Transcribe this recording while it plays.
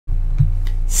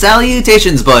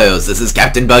Salutations, boyos! This is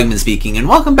Captain Bugman speaking, and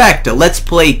welcome back to Let's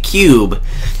Play QUBE.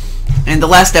 In the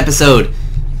last episode...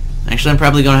 Actually, I'm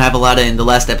probably going to have a lot of... In the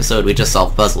last episode, we just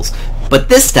solved puzzles. But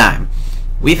this time,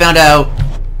 we found out...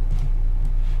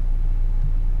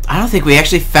 I don't think we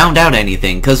actually found out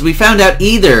anything, because we found out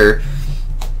either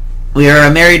we are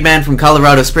a married man from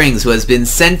Colorado Springs who has been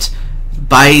sent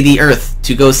by the Earth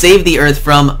to go save the Earth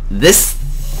from this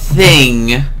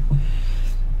thing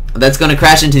that's going to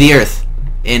crash into the Earth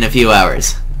in a few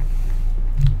hours.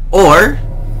 Or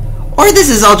this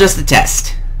is all just a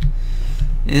test.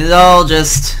 It's all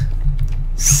just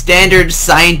standard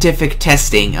scientific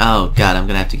testing. Oh god, I'm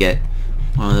gonna have to get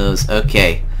one of those.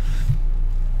 Okay.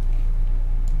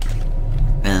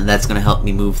 And that's gonna help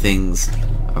me move things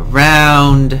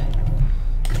around.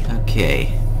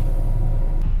 Okay.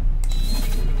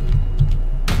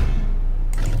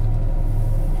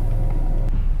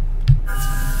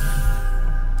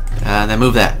 Then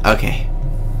move that. Okay.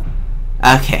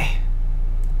 Okay.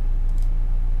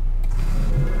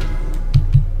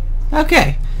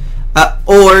 Okay.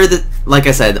 Like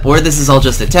I said, or this is all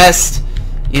just a test,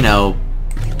 you know,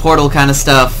 portal kind of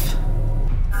stuff.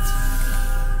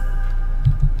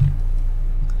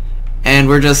 And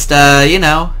we're just, you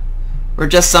know, we're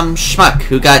just some schmuck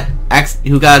who got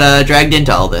dragged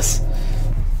into all this.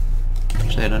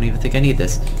 Actually, I don't even think I need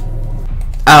this.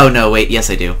 Oh no, wait, yes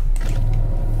I do.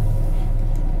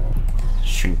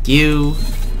 Shrink you.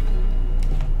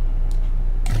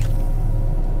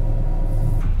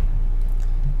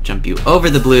 Jump you over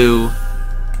the blue.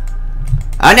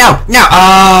 Oh no! No!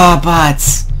 Oh,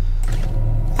 butts!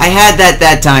 I had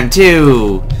that time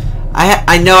too!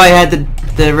 I know I had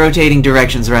the rotating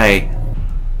directions right.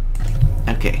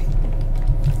 Okay.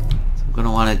 So I'm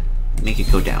gonna wanna make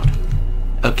it go down.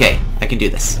 Okay, I can do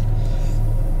this.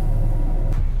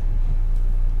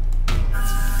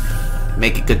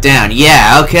 Make it go down.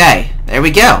 Yeah, okay. There we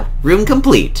go. Room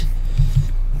complete.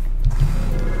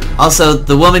 Also,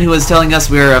 the woman who was telling us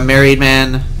we were a married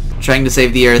man trying to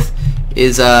save the Earth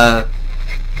is, I'm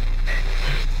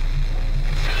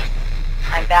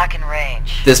back in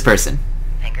range. this person.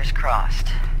 Fingers crossed.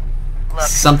 Look,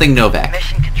 Something Novak.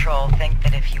 Mission Control think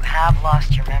that if you have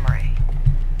lost your memory,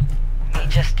 me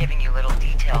just giving you little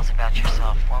details about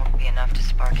yourself won't be enough to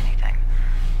spark anything.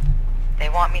 They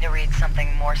want me to read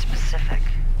something more specific.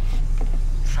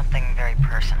 Something very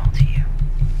personal to you.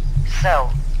 So,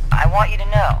 I want you to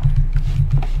know,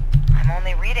 I'm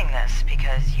only reading this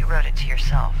because you wrote it to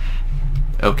yourself.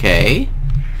 Okay.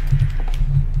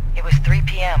 It was 3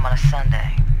 p.m. on a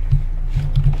Sunday.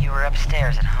 You were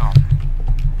upstairs at home.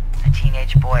 A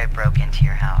teenage boy broke into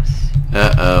your house.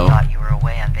 Uh-oh. Thought you were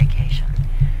away on vacation.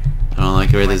 I don't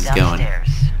like where this is going.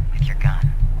 Downstairs with your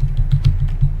gun.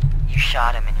 You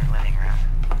shot him in your living room.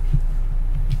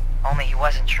 Only he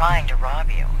wasn't trying to rob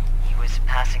you. He was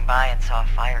passing by and saw a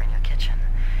fire in your kitchen.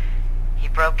 He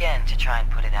broke in to try and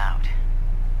put it out.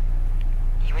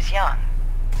 He was young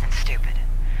and stupid,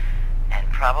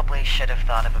 and probably should have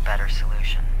thought of a better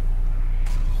solution.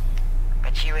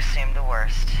 But you assumed the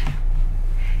worst.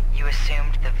 You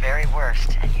assumed the very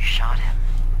worst, and you shot him.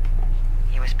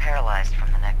 He was paralyzed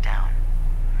from the neck down.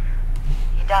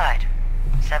 He died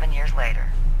 7 years later,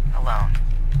 alone,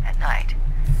 at night,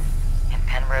 in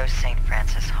Penrose St.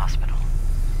 Francis Hospital.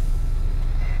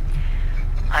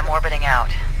 I'm orbiting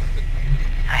out.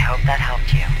 I hope that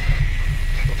helped you.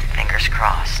 Fingers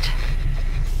crossed.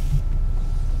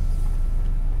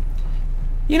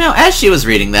 You know, as she was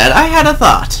reading that, I had a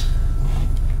thought.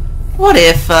 What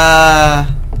if,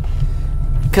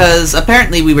 because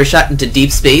apparently we were shot into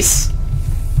deep space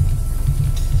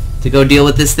to go deal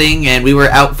with this thing, and we were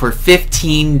out for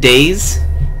 15 days.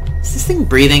 Is this thing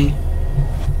breathing?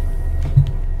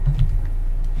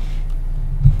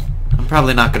 I'm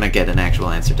probably not going to get an actual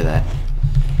answer to that.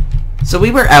 So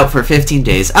we were out for 15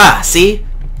 days. Ah, see?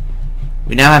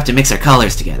 We now have to mix our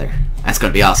colors together. That's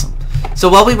going to be awesome. So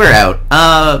while we were out,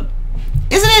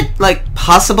 isn't it, like,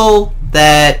 possible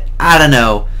that, I don't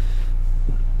know,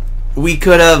 we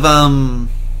could have, I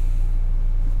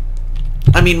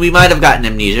mean, we might have gotten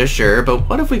amnesia, sure, but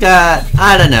what if we got,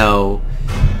 I don't know,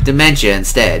 dementia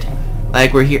instead?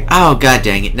 Like, we're here, oh, god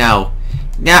dang it, no.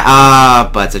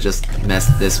 But I just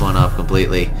messed this one up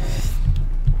completely.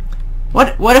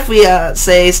 What if we,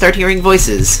 say, start hearing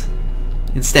voices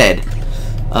instead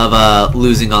of,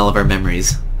 losing all of our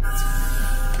memories?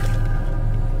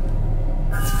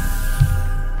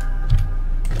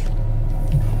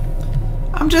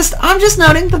 I'm just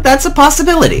noting that that's a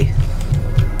possibility.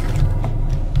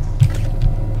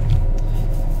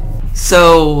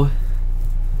 So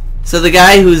the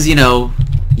guy who's, you know,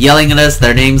 yelling at us,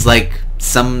 their name's like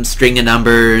some string of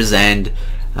numbers and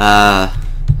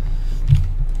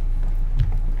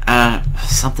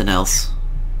something else.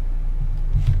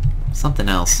 Something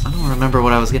else. I don't remember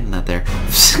what I was getting at there.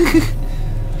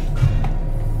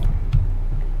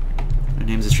 My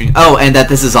name's a string. Oh, and that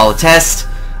this is all a test.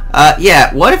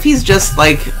 Yeah, what if he's just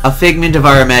like a figment of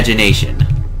our imagination?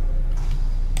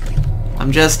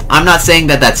 I'm not saying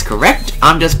that that's correct.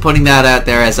 I'm just putting that out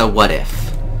there as a what if.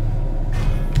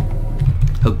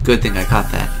 Oh, good thing I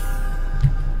caught that.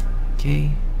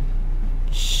 Okay.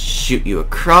 Shoot you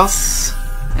across.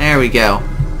 There we go.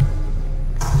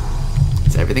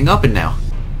 Is everything open now?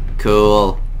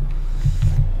 Cool.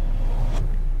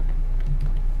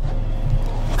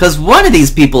 Because one of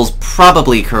these people's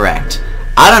probably correct.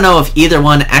 I don't know if either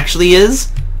one actually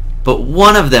is, but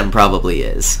one of them probably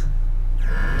is.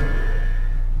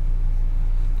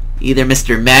 Either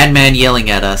Mr. Madman yelling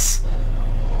at us,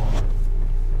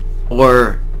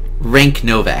 or Rank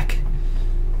Novak.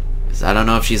 Because I don't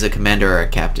know if she's a commander or a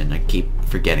captain. I keep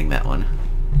forgetting that one.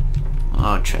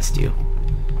 Oh, trust you.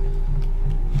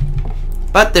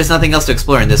 But there's nothing else to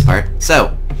explore in this part,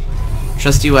 so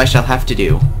trust you I shall have to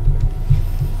do.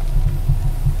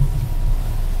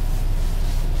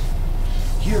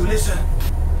 You, listen.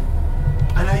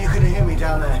 I know you couldn't hear me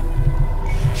down there.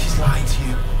 She's lying to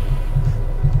you.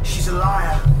 She's a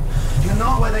liar. You're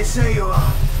not where they say you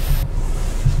are.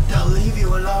 They'll leave you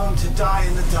alone to die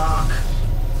in the dark.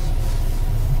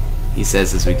 He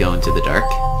says as we go into the dark.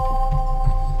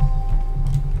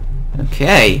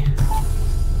 Okay.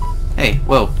 Hey,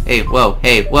 whoa, hey, whoa,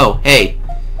 hey, whoa, hey.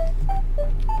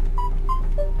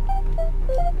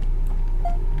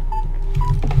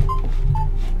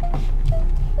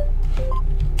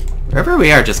 Wherever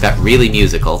we are just got really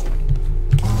musical.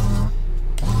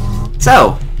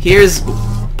 So, here's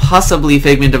possibly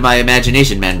figment of my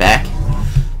imagination man back.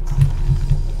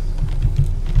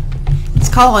 Let's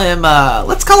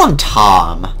call him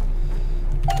Tom.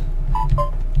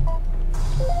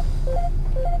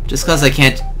 Just cause I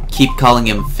can't keep calling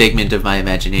him figment of my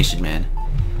imagination man.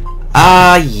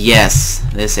 Ah, yes,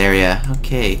 this area.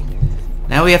 Okay.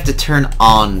 Now we have to turn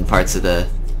on parts of the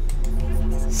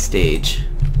stage.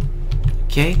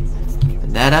 Okay,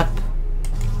 open that up.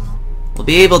 We'll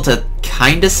be able to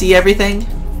kinda see everything.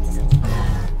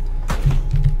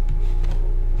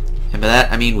 And by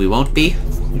that, I mean we won't be.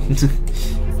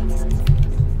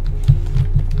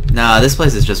 Nah, this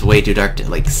place is just way too dark to,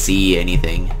 like, see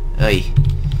anything. Oy.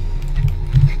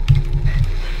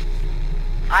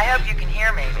 I hope you can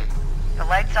hear me. The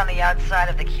lights on the outside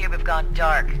of the cube have gone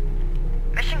dark.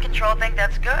 Mission Control think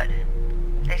that's good.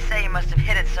 They say you must have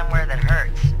hit it somewhere that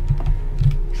hurts.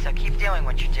 So keep doing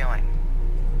what you're doing.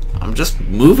 I'm just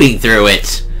moving through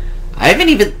it. I haven't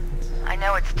even... I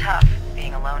know it's tough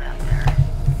being alone out there.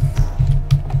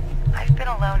 I've been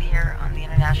alone here on the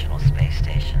International Space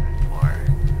Station for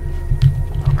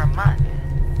over a month.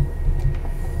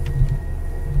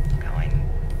 Going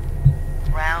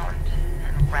round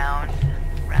and round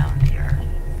and round the Earth.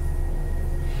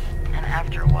 And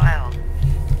after a while,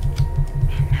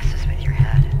 it messes with your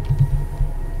head.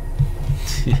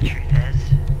 The truth is,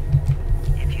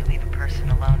 if you leave a person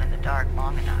alone in the dark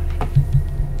long enough,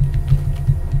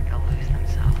 they'll lose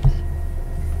themselves.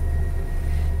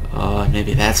 Oh,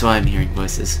 maybe that's why I'm hearing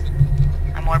voices.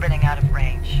 I'm orbiting out of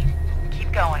range.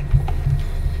 Keep going.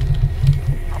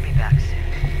 I'll be back soon.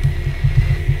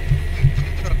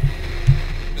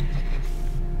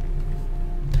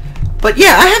 But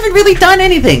yeah, I haven't really done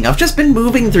anything. I've just been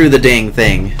moving through the dang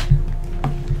thing.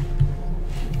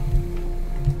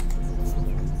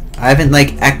 I haven't,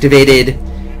 like, activated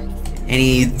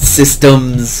any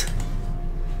systems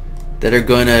that are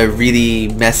gonna really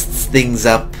mess things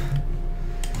up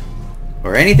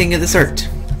or anything of the sort.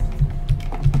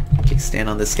 Okay, stand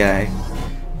on this guy.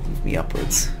 Move me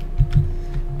upwards.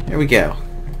 There we go.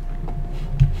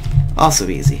 Also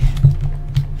easy.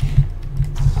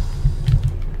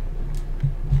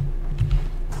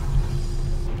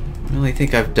 I don't really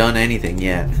think I've done anything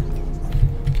yet.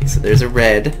 Okay, so there's a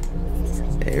red.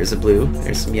 There's a blue.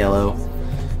 There's some yellow.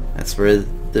 That's where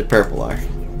the purple are.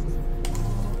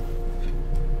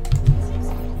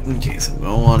 Okay, so we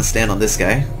don't want to stand on this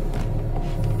guy.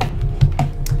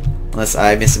 Unless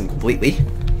I miss him completely.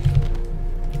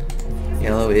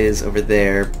 Yellow is over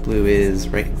there. Blue is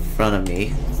right in front of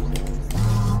me.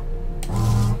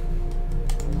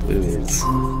 Blue is...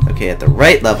 okay, at the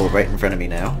right level, right in front of me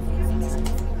now.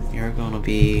 You're gonna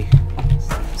be...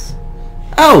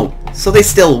 oh! So they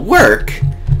still work?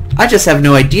 I just have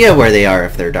no idea where they are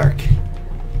if they're dark.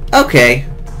 Okay.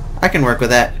 I can work with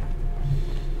that.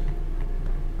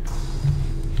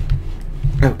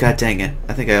 Oh, god dang it.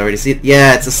 I think I already see it.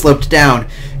 Yeah, it's a sloped down.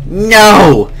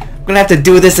 No! I'm gonna have to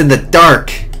do this in the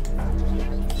dark.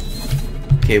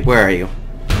 Okay, where are you?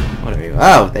 What are you?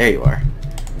 Oh, there you are.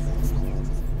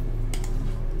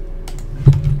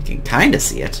 You can kinda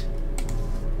see it.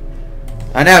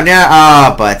 Oh, no, no!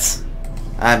 Oh, butts.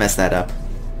 I messed that up.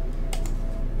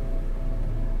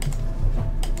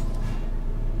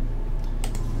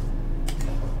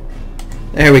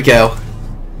 There we go.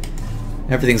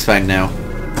 Everything's fine now.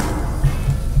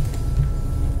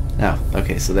 Oh,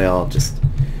 okay, so they all just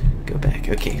go back.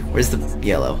 Okay, where's the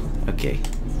yellow? Okay.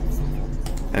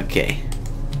 Okay.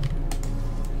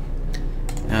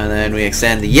 And then we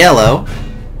extend the yellow.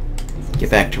 Get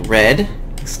back to red.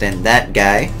 Extend that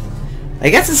guy. I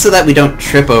guess it's so that we don't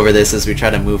trip over this as we try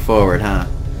to move forward, huh?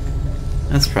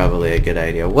 That's probably a good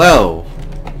idea. Whoa!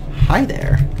 Hi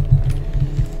there.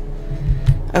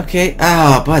 Okay.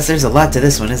 Oh, but there's a lot to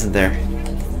this one, isn't there?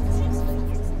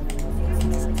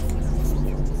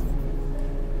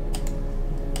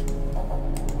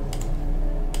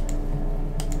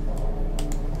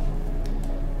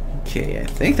 Okay, I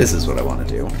think this is what I want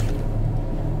to do.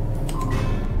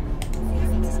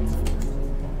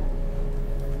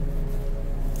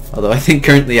 Although I think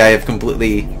currently I have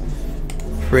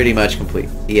pretty much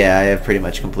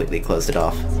completely closed it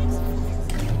off.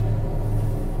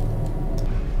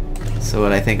 So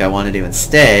what I think I want to do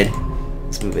instead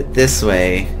is move it this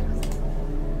way,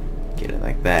 get it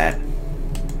like that.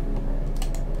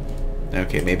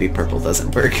 Okay, maybe purple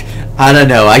doesn't work. I don't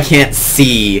know, I can't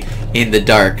see in the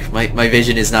dark. My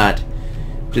vision is not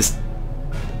just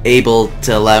able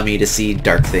to allow me to see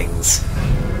dark things.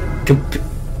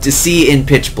 To see in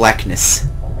pitch blackness.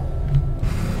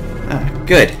 Ah,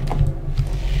 good.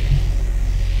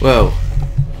 Whoa.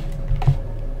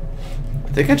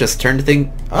 I think I just turned the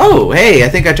thing... Oh, hey, I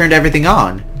think I turned everything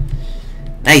on.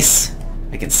 Nice.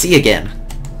 I can see again.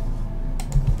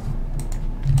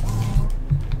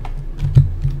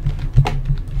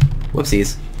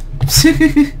 Whoopsies.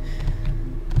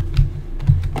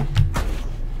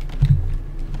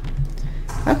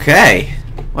 Okay.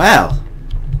 Well.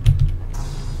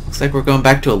 Looks like we're going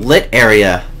back to a lit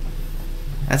area.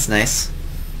 That's nice.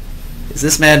 Is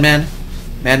this Madman?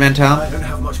 Madman Tom? I don't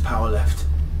have much power left.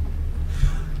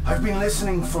 I've been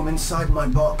listening from inside my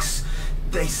box.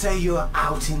 They say you're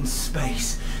out in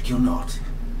space. You're not.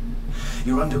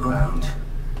 You're underground.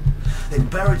 They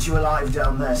buried you alive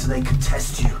down there so they could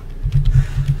test you.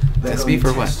 Test me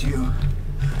for what? Test you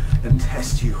and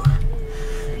test you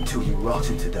until you rot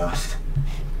into dust.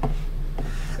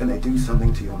 And they do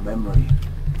something to your memory.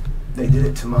 They did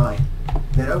it to mine.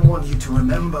 They don't want you to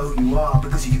remember who you are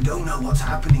because you don't know what's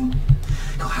happening.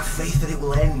 You'll have faith that it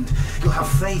will end. You'll have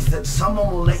faith that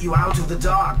someone will let you out of the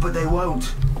dark, but they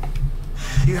won't.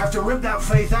 You have to rip that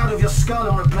faith out of your skull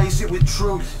and replace it with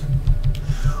truth.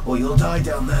 Or you'll die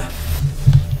down there.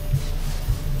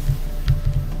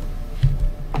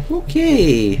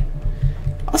 Okay.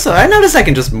 Also, I noticed I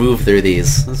can just move through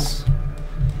these.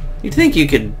 You'd think you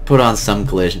could put on some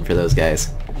collision for those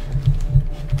guys.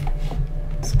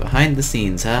 It's behind the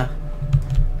scenes, huh?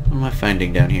 What am I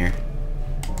finding down here?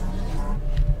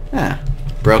 Ah,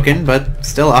 broken, but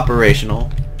still operational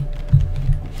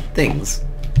things.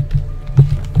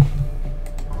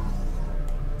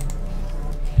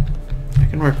 I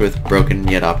can work with broken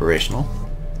yet operational.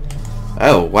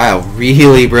 Oh, wow,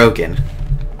 really broken.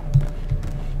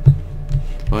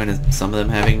 Point is some of them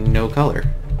having no color.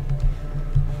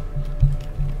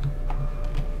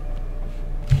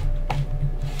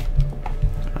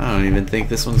 I don't even think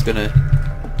this one's gonna...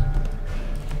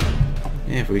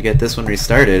 Yeah, if we get this one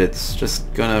restarted, it's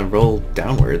just gonna roll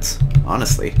downwards,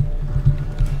 honestly.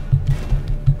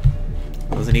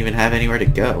 It doesn't even have anywhere to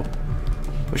go.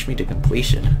 Push me to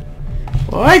completion.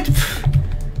 What?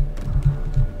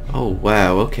 Oh,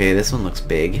 wow, okay, this one looks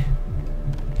big.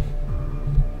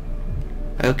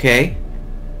 Okay.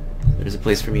 There's a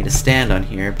place for me to stand on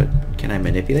here, but can I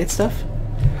manipulate stuff?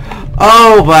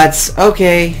 Oh, butts!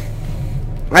 Okay.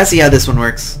 I see how this one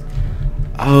works.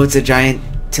 Oh, it's a giant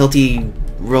tilty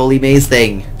rolly maze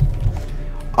thing.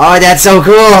 Oh, that's so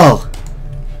cool!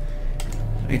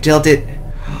 We tilt it.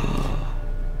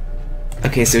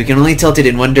 Okay, so we can only tilt it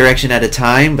in one direction at a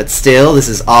time, but still, this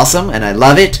is awesome, and I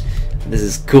love it. This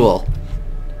is cool.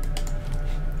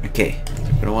 Okay,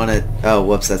 I'm gonna wanna... Oh,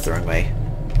 whoops, that's the wrong way.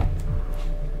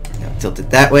 Now tilt it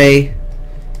that way.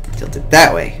 Tilt it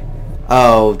that way.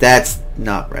 Oh, that's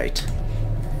not right.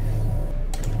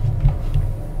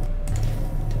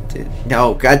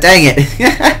 No, god dang it!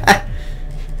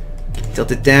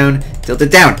 Tilt it down, tilt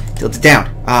it down, tilt it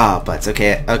down. Ah, butts,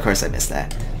 okay, of course I missed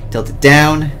that. Tilt it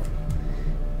down.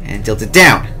 And tilt it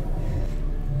down.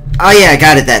 Oh yeah, I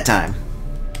got it that time.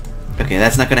 Okay,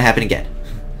 that's not gonna happen again.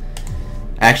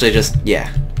 Actually, just,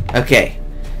 yeah. Okay.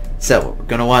 So, what we're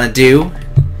gonna want to do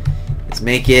is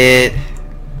make it...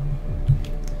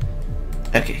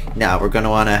 Okay, now we're gonna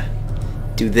want to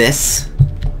do this.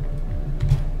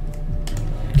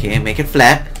 Okay, make it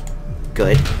flat.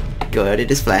 Good. Good, it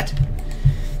is flat.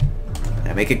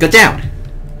 Now make it go down.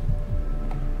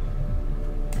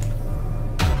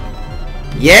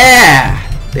 Yeah!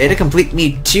 Beta complete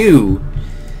me too.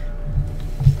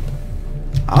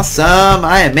 Awesome!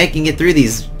 I am making it through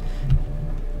these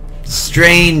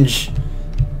strange,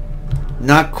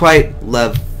 not quite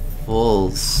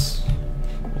levels.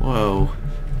 Whoa.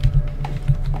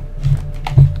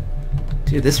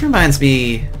 Dude, this reminds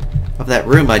me of that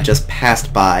room I just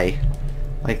passed by.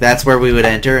 Like, that's where we would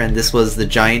enter, and this was the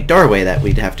giant doorway that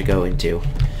we'd have to go into.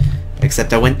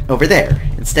 Except I went over there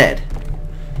instead.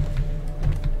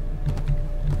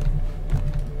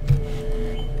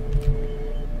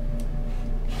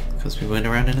 Because we went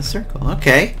around in a circle.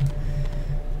 Okay.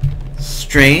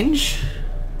 Strange.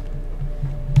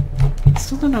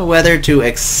 Still don't know whether to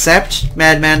accept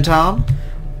Madman Tom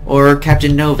or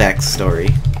Captain Novak's story.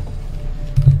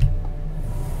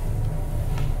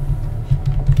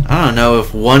 I don't know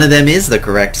if one of them is the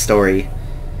correct story.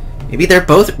 Maybe they're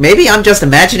both... Maybe I'm just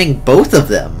imagining both of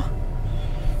them.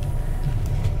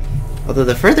 Although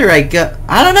the further I go...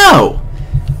 I don't know!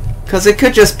 Because it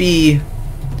could just be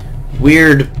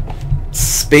weird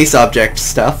space object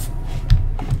stuff.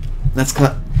 That's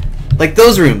like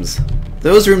those rooms.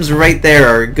 Those rooms right there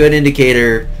are a good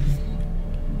indicator.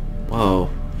 Whoa.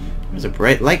 There's a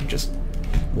bright light just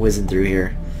whizzing through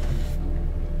here.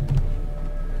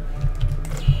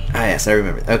 Ah yes, I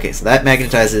remember. Okay, so that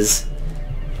magnetizes.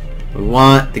 We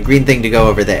want the green thing to go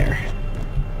over there.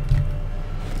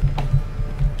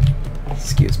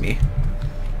 Excuse me.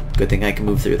 Good thing I can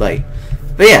move through light.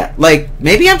 But yeah, like,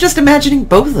 maybe I'm just imagining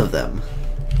both of them.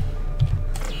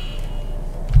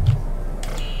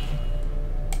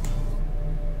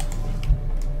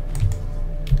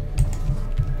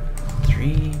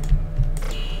 Three.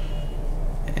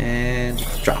 And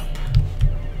drop.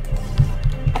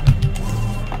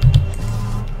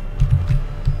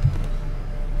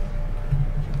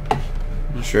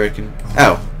 I'm not sure I can...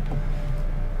 Oh.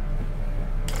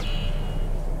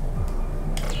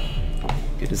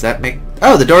 Does that make...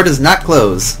 Oh, the door does not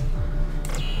close.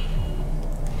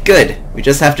 Good. We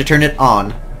just have to turn it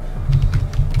on.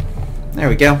 There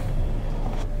we go.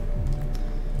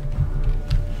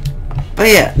 But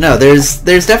yeah, no, there's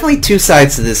definitely two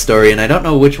sides to this story, and I don't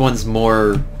know which one's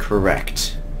more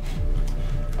correct.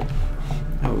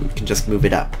 Oh, we can just move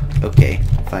it up. Okay,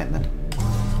 fine then.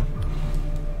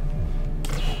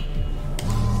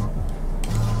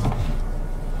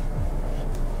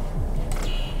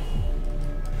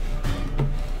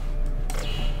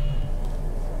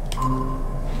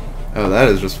 Oh, that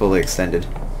is just fully extended.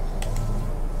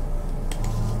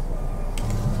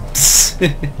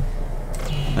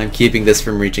 I'm keeping this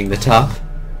from reaching the top.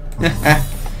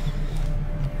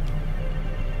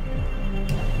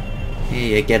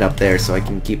 Hey, get up there so I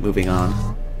can keep moving on.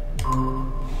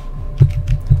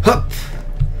 Hup!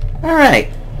 Alright.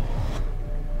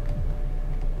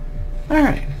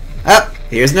 Alright. Up!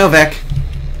 Here's Novak.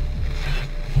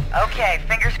 Okay,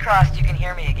 fingers crossed you can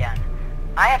hear me again.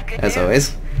 I have good news. As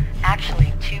always.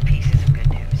 Actually, two pieces of good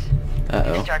news.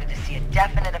 Uh-oh. We've started to see a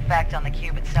definite effect on the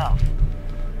cube itself.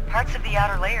 Parts of the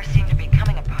outer layer seem to be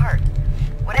coming apart.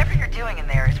 Whatever you're doing in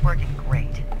there is working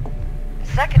great.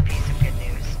 Second piece of good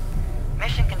news.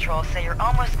 Mission Control say you're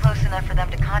almost close enough for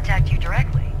them to contact you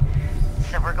directly.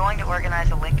 So we're going to organize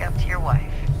a link up to your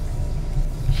wife.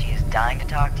 She is dying to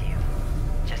talk to you.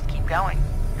 Just keep going,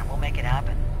 and we'll make it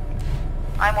happen.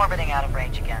 I'm orbiting out of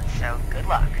range again, so good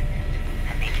luck.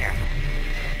 And be careful.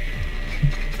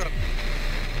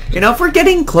 You know, if we're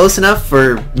getting close enough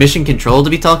for Mission Control to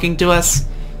be talking to us,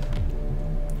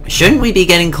 shouldn't we be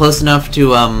getting close enough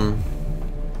to,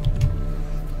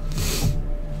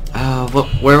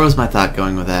 where was my thought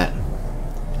going with that?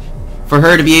 For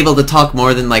her to be able to talk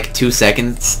more than, like, 2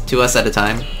 seconds to us at a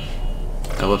time?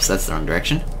 Oh, whoops, that's the wrong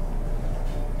direction.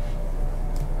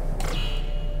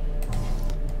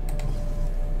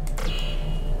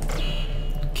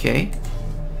 Okay.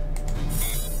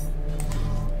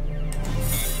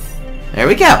 There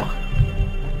we go!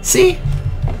 See?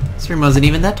 This room wasn't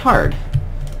even that hard.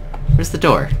 Where's the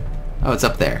door? Oh, it's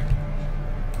up there.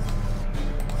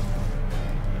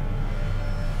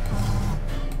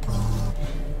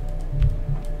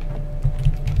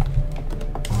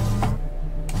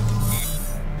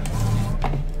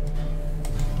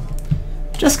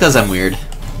 Just 'cause I'm weird.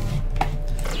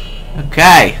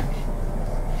 Okay.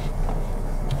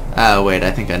 Oh, wait,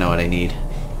 I think I know what I need.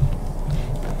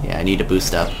 Yeah, I need to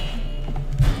boost up.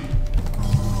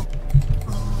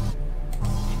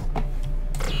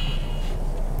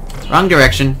 Wrong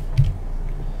direction.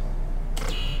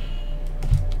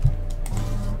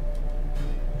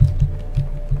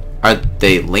 Are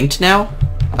they linked now?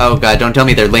 Oh god, don't tell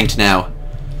me they're linked now.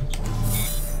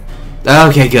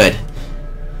 Okay, good.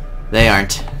 They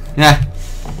aren't. Yeah.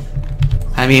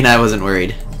 I mean, I wasn't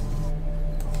worried.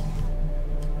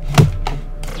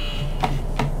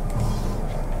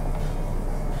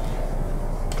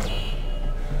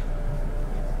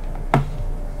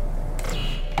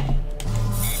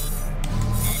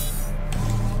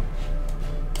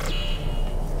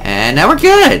 And now we're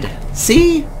good!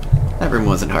 See? That room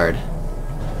wasn't hard.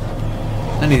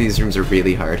 None of these rooms are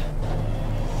really hard.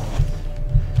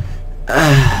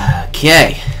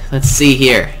 Okay, let's see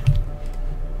here.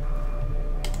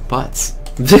 Butts.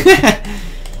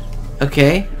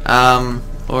 Okay,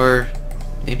 or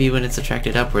maybe when it's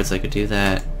attracted upwards I could do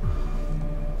that.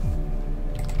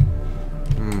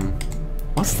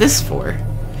 What's this for?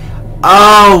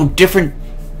 Oh, different...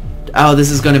 Oh, this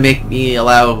is gonna make me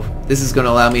allow... This is gonna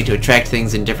allow me to attract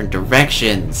things in different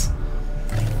directions.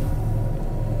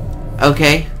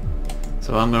 Okay.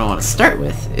 So what I'm gonna want to start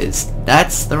with is...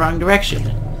 That's the wrong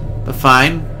direction. But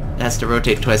fine. It has to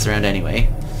rotate twice around anyway.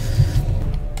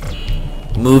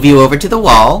 Move you over to the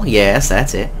wall. Yes,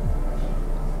 that's it.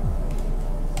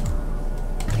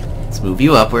 Let's move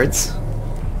you upwards.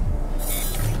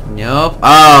 Nope.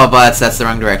 Oh, but that's the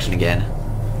wrong direction again.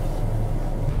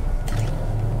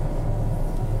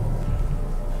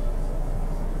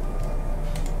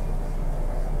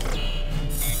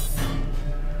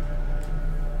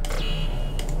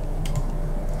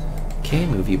 Okay,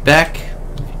 move you back.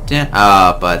 Move you down.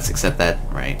 Ah, butts, accept that.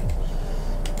 Right.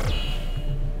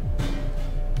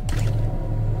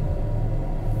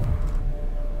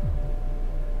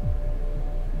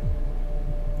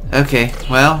 Okay,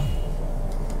 well.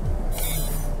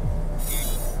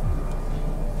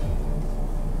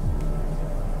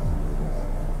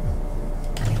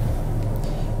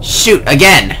 Shoot,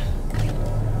 again!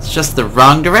 It's just the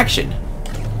wrong direction.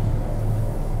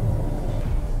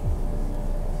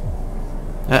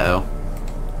 Uh-oh.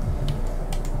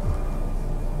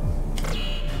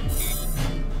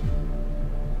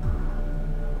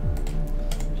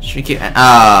 Should we keep...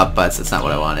 Ah, butts, that's not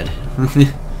what I wanted.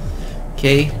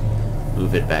 Okay.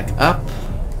 Move it back up.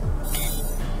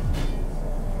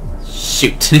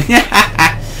 Shoot.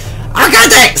 Oh god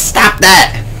dang! Stop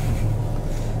that!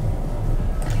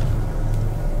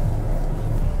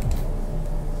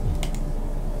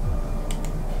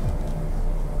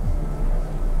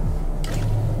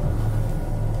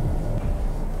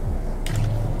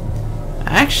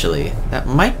 Actually, that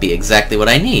might be exactly what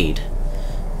I need.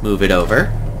 Move it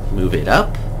over. Move it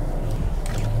up.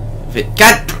 Move it...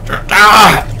 God!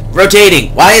 Ah!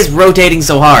 Rotating! Why is rotating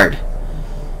so hard?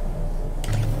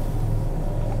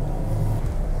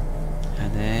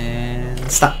 And then...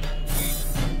 Stop.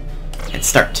 And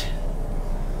start.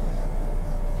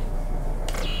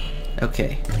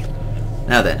 Okay.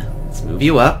 Now then, let's move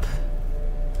you up.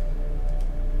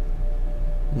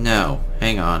 No.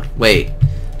 Hang on. Wait.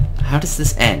 How does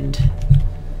this end?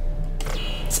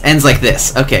 This ends like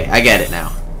this. Okay, I get it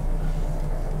now.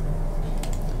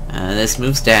 This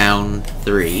moves down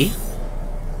 3.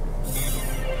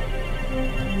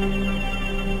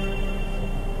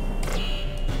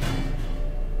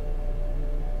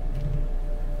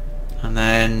 And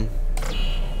then...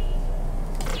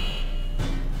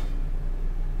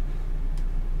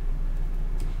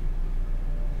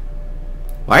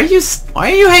 Why are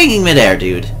you hanging midair,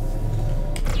 dude?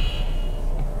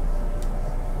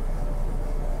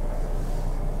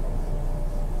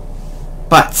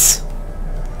 Butts.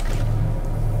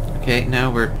 Okay, now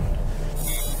we're...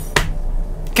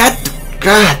 God,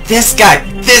 this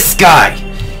guy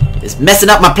is messing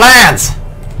up my plans!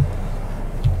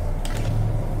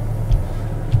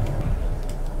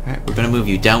 Alright, we're gonna move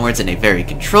you downwards in a very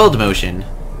controlled motion.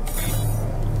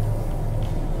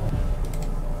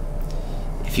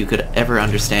 If you could ever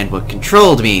understand what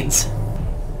controlled means.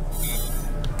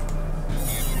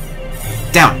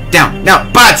 Down, down, no,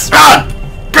 butts! Run!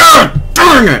 God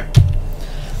darn it!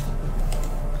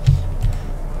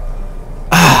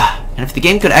 And if the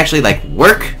game could actually, like,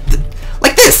 work...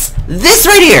 like this! This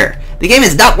right here! The game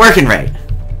is not working right.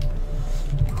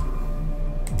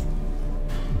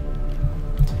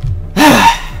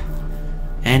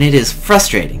 And it is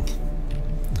frustrating.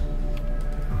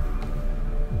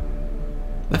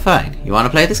 But fine. You want to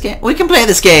play this game? We can play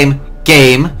this game.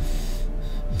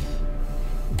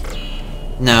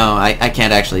 No, I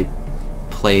can't actually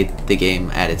play the game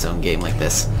at its own game like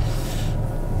this.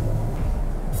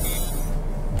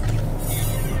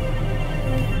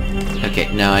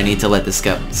 Okay, no, I need to let this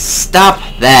go. Stop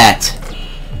that!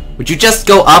 Would you just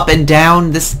go up and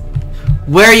down this...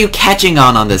 Where are you catching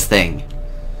on this thing?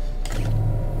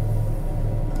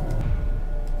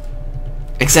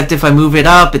 Except if I move it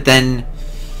up, it then...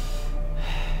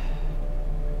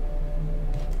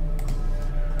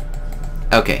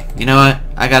 Okay, you know what?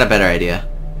 I got a better idea.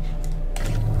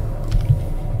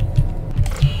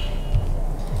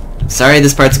 Sorry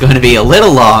this part's going to be a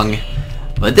little long,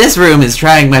 but this room is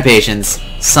trying my patience.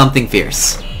 Something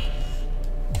fierce.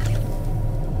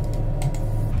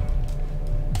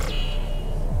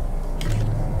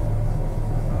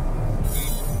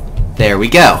 There we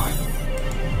go.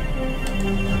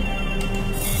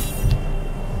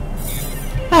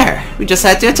 There, we just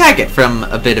had to attack it from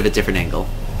a bit of a different angle.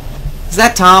 Is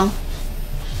that Tom?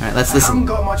 Alright, let's listen. I haven't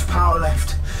got much power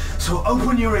left, so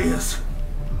open your ears.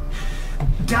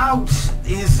 Doubt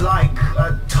is like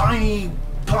a tiny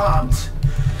plant,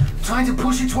 trying to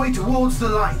push its way towards the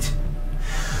light.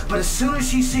 But as soon as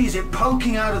she sees it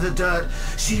poking out of the dirt,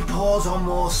 she pours on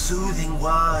more soothing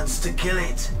words to kill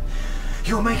it.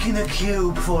 You're making the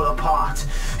cube fall apart.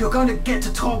 You're going to get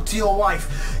to talk to your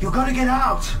wife. You're going to get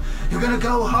out. You're going to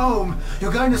go home.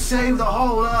 You're going to save the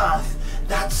whole earth.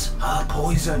 That's her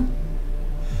poison.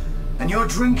 And you're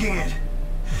drinking it.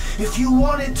 If you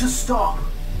want it to stop,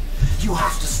 you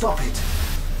have to stop it.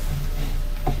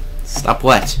 Stop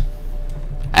what?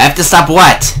 I have to stop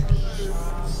what?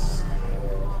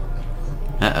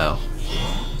 Uh-oh.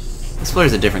 This floor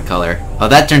is a different color. Oh,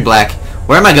 that turned black.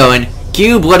 Where am I going?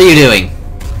 Cube, what are you doing?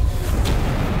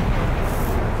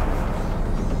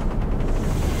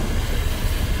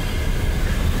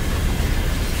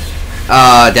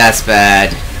 Oh, that's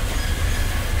bad.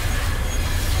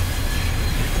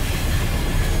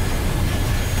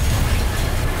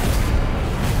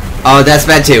 Oh, that's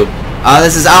bad too. Oh,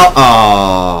 this is out.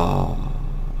 Oh.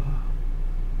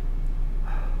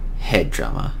 Head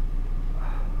drama.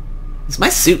 Is my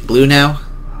suit blue now?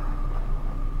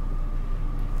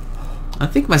 I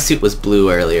think my suit was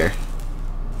blue earlier.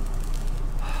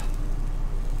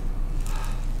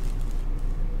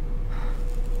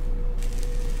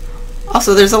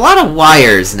 Also, there's a lot of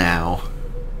wires now.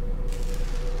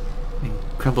 And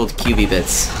crumbled QUBE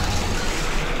bits.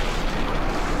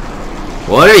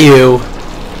 What are you?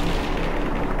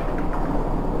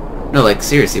 No, like,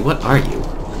 seriously, what are you?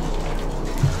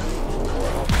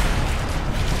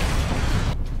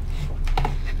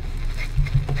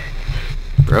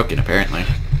 Broken, apparently.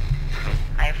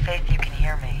 I have faith you can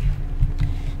hear me.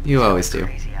 You always do.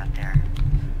 Crazy out there.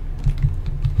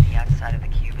 The outside of the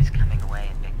cube is coming away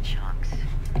in big chunks.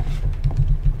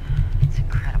 It's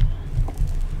incredible.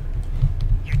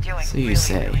 You're doing So you really,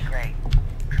 say. really great.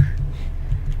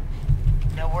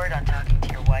 No word on talking to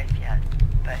your wife yet,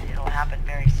 but it'll happen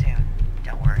very soon.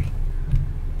 Don't worry.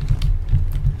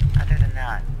 Other than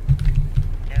that,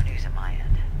 no news on my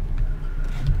end.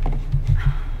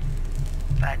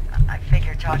 But I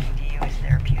figure talking to you is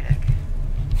therapeutic.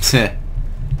 Do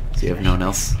you have no one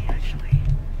else? Actually.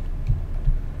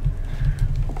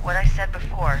 What I said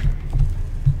before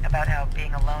about how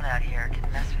being alone out here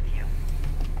can mess with you.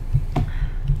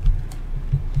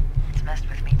 It's messed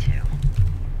with me too.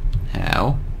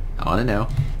 How? I want to know.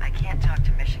 I can't talk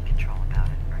to Mission Control about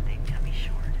it, or they'd cut me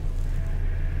short.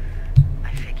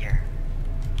 I figure,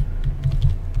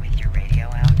 with your radio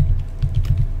out,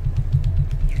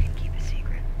 you can keep a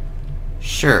secret.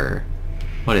 Sure.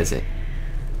 What is it?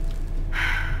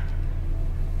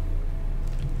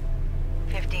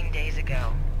 15 days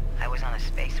ago, I was on a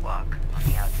spacewalk on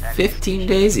the outside. 15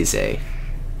 days, you say?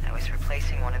 I was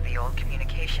replacing one of the old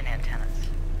communication antennas.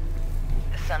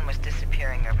 The sun was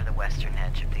disappearing over the western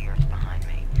edge of the earth behind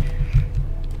me.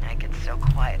 And it gets so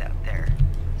quiet out there,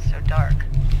 so dark.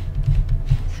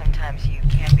 Sometimes you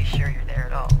can't be sure you're there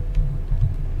at all.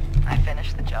 I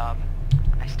finish the job.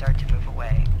 I start to move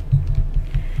away.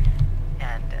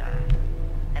 And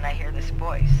I hear this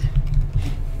voice.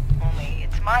 Only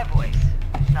it's my voice,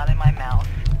 not in my mouth,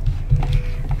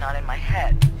 not in my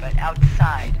head, but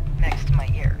outside, next to my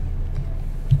ear.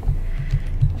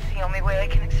 It's the only way I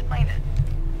can explain it.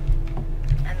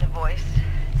 And the voice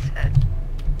said,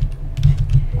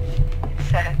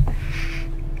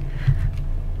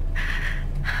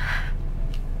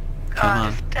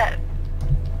 God is dead.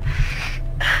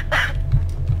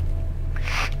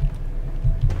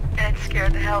 And it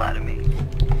scared the hell out of me.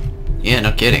 Yeah,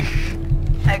 no kidding.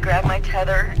 I grabbed my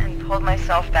tether and pulled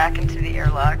myself back into the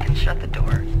airlock and shut the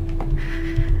door.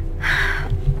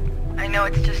 I know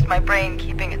it's just my brain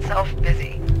keeping itself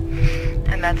busy.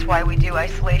 And that's why we do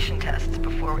isolation tests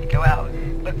before we go out.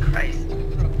 But Christ.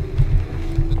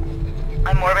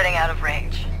 I'm orbiting out of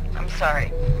range. I'm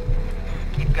sorry.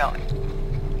 Keep going.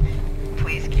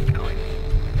 Please keep going.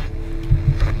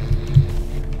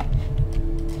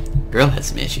 Girl has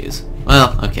some issues.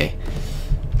 Well, okay.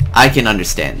 I can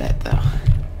understand that, though.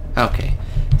 Okay.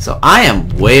 So I am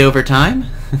way over time.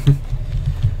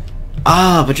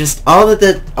 But just all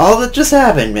that just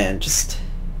happened, man. Just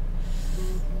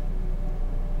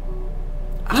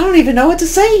I don't even know what to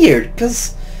say here,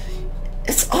 because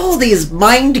it's all these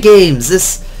mind games.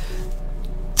 This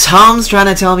Tom's trying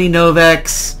to tell me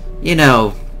Novak's, you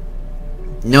know,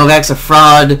 Novak's a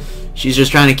fraud. She's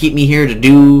just trying to keep me here to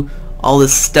do all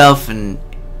this stuff, and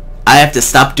I have to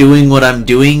stop doing what I'm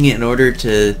doing in order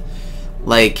to,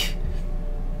 like,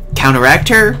 counteract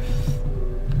her.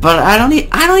 But I don't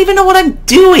even know what I'm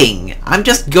doing. I'm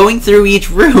just going through each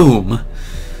room.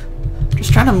 I'm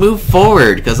just trying to move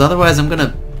forward, because otherwise I'm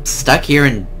gonna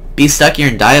be stuck here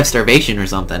and die of starvation or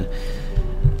something.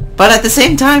 But at the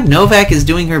same time, Novak is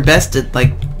doing her best to,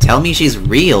 like, tell me she's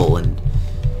real, and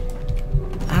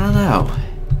I don't know.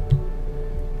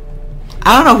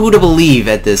 I don't know who to believe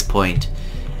at this point.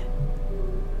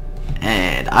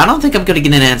 And I don't think I'm going to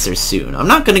get an answer soon. I'm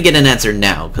not going to get an answer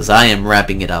now, because I am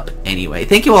wrapping it up anyway.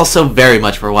 Thank you all so very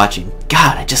much for watching.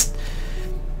 God,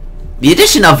 the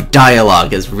addition of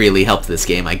dialogue has really helped this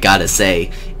game, I gotta say.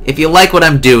 If you like what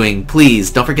I'm doing, please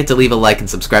don't forget to leave a like and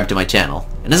subscribe to my channel.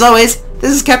 And as always,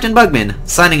 this is Captain Bugman,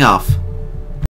 signing off.